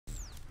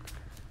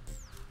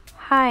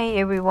Hi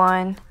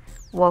everyone,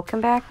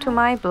 welcome back to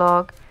my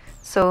blog.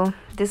 So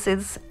this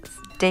is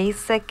day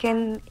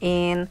second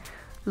in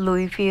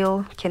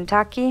Louisville,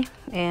 Kentucky,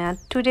 and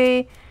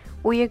today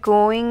we are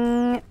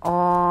going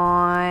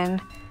on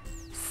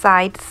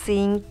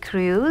sightseeing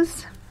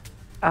cruise.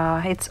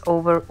 It's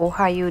over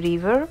Ohio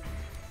River.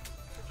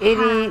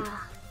 It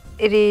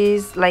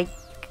is like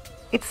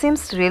it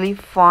seems really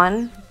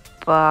fun,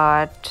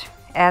 but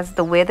as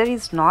the weather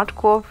is not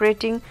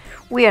cooperating,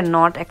 we are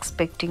not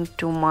expecting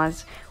too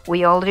much.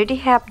 We already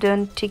have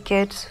done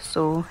tickets,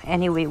 so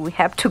anyway, we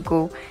have to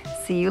go.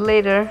 See you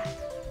later.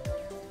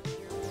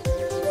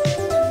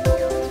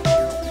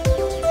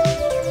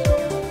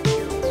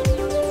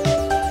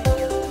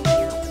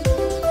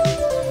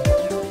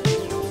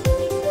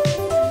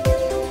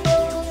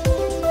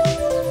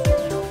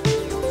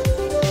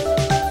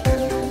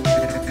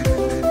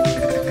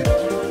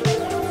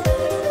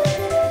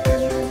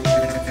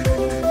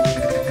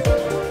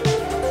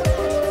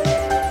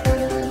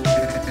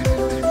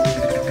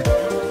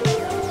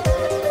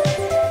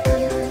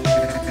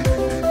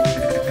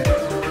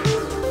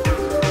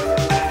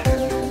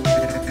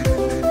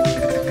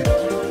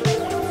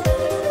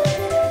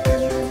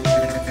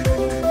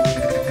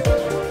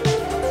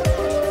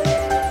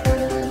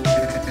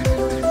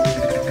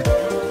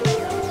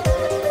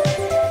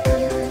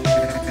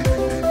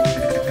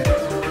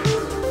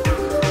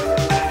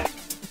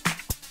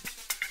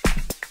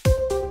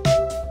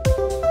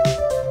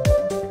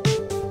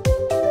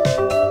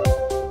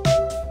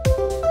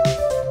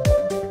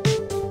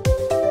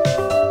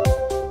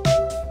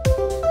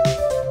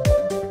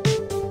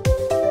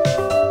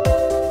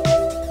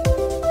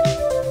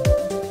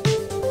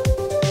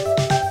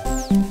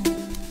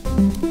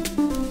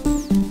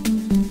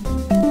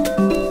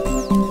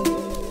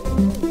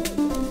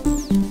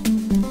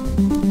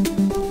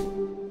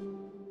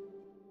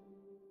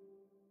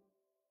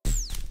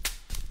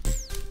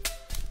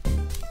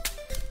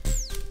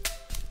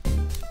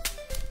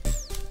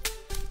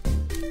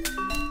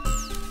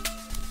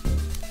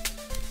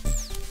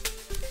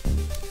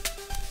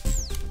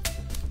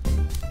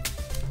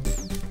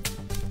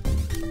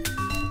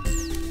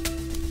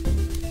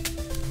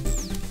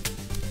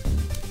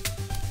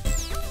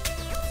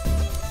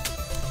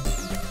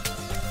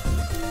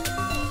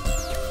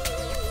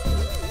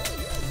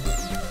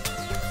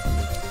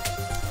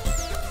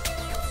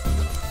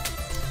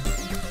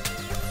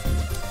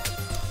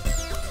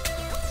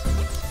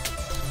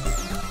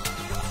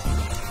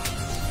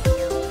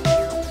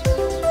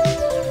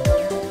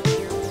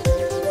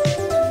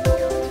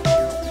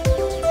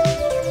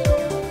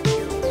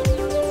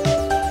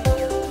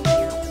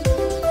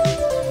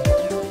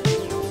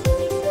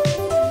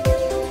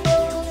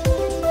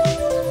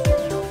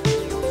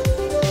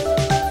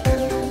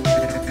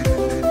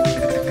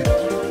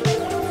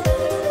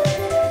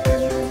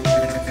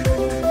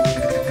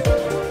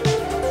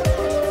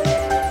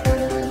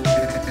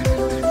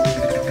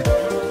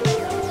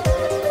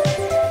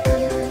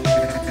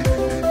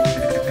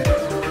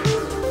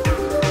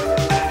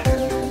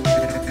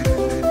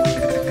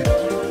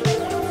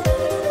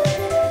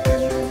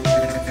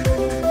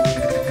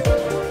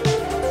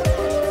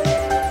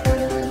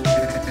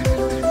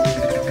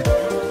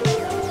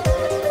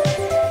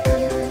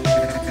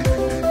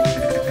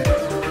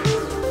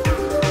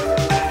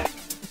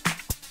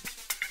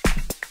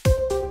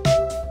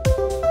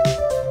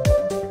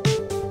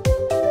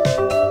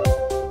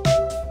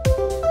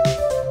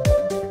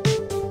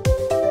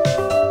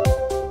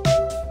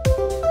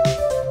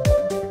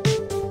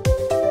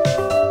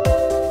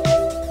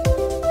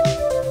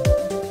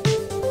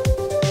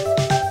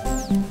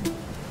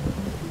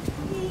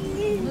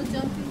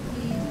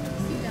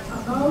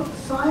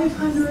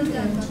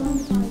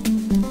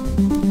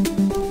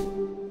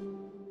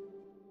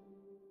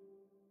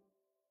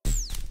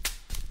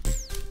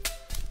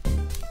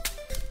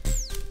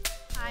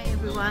 Hi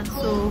everyone,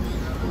 so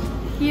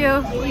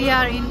here we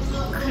are in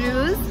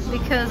cruise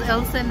because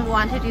Elson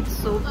wanted it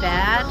so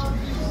bad,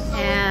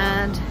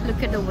 and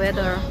look at the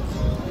weather.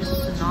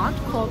 It's not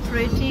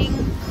cooperating.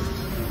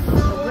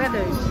 The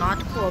weather is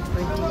not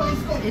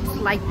cooperating. It's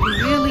like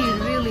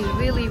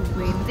really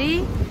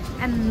windy,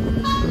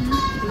 and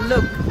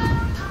look,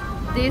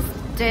 this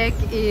deck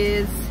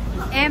is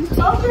empty.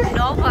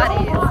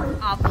 Nobody is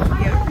up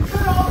here.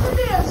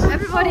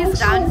 Everybody is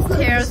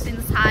downstairs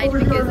inside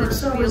because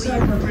it's really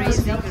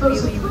freezing,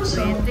 really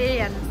windy,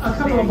 and a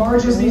couple of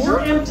barges. These are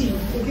empty.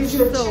 It gives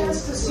you a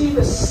chance to see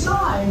the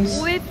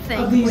size. We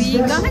think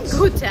we're gonna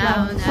go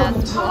down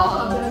as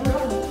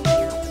well.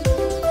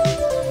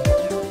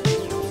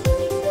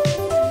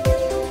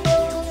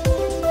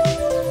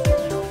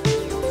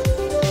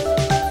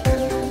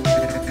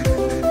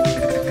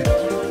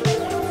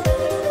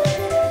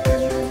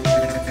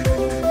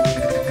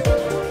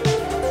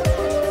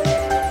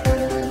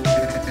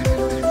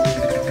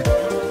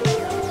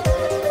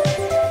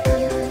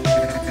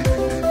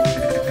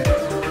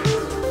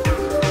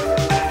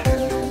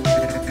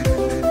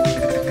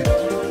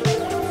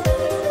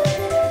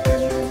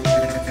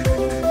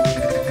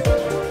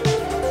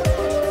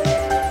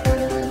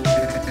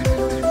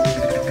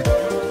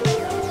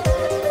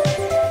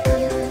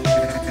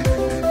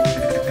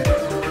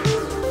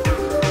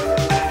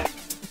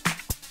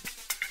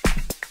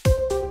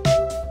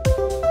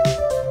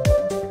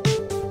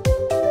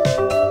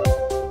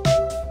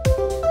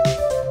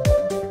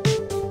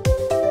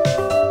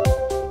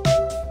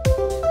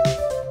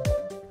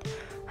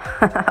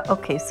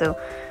 Okay, so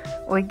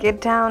we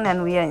get down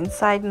and we are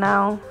inside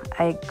now.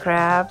 I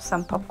grab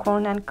some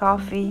popcorn and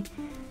coffee,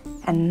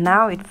 and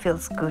now it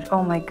feels good.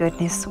 Oh my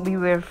goodness, we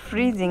were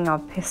freezing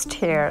up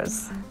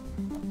stairs.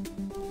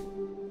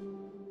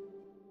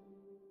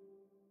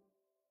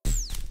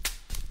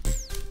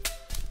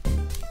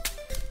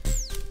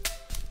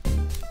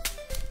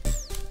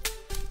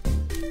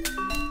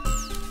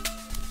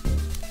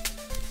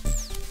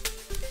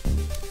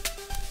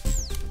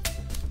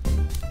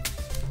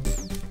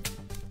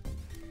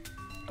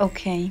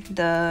 Okay,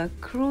 the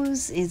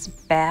cruise is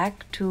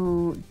back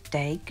to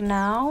deck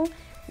now.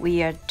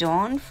 We are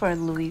done for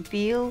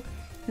Louisville.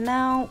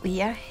 Now we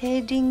are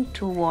heading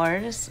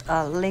towards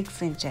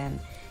Lexington.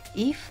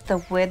 If the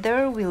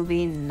weather will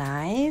be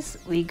nice,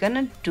 we're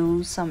gonna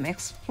do some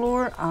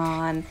explore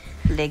on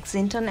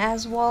Lexington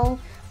as well.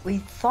 We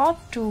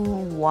thought to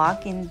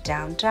walk in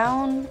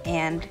downtown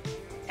and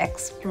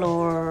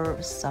explore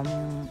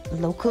some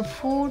local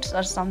foods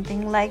or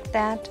something like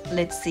that.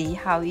 Let's see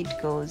how it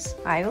goes.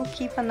 I will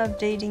keep on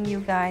updating you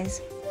guys.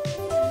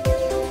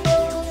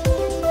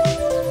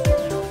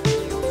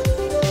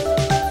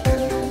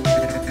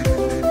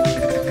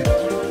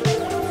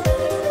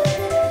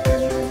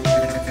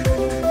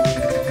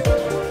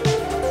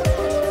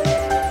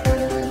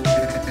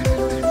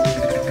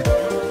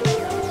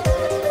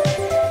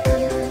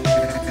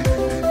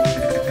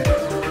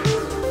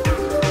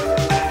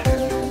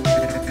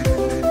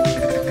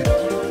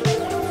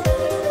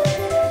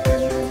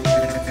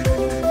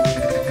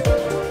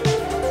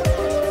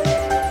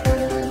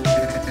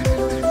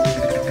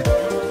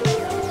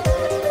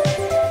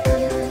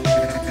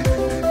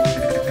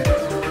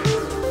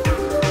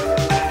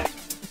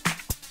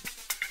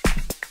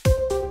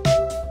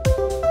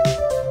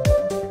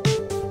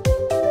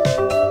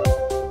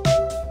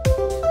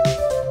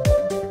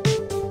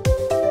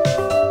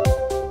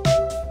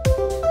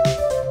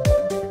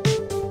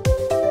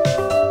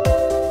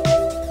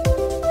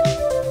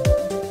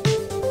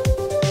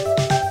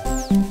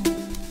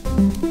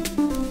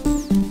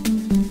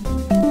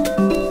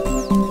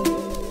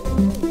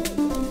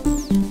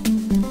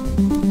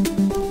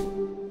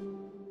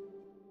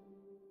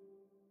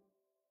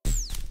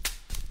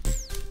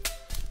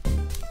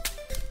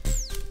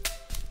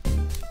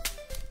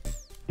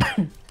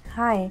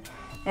 Hi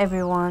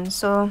everyone,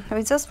 so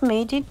we just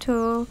made it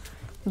to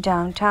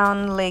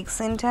downtown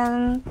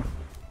Lexington.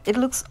 It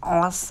looks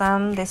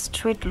awesome. The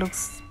street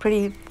looks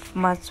pretty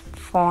much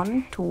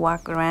fun to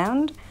walk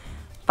around,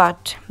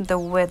 but the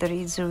weather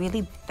is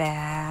really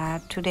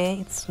bad today.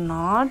 It's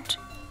not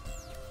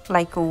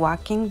like a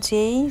walking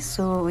day,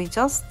 so we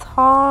just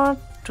thought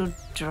to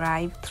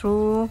drive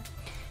through.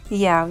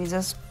 Yeah, we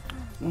just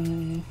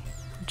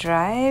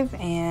drive,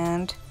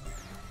 and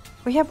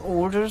we have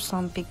ordered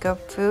some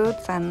pickup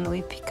foods and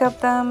we pick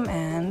up them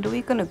and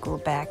we're gonna go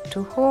back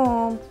to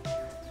home.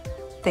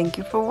 Thank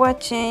you for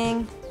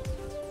watching.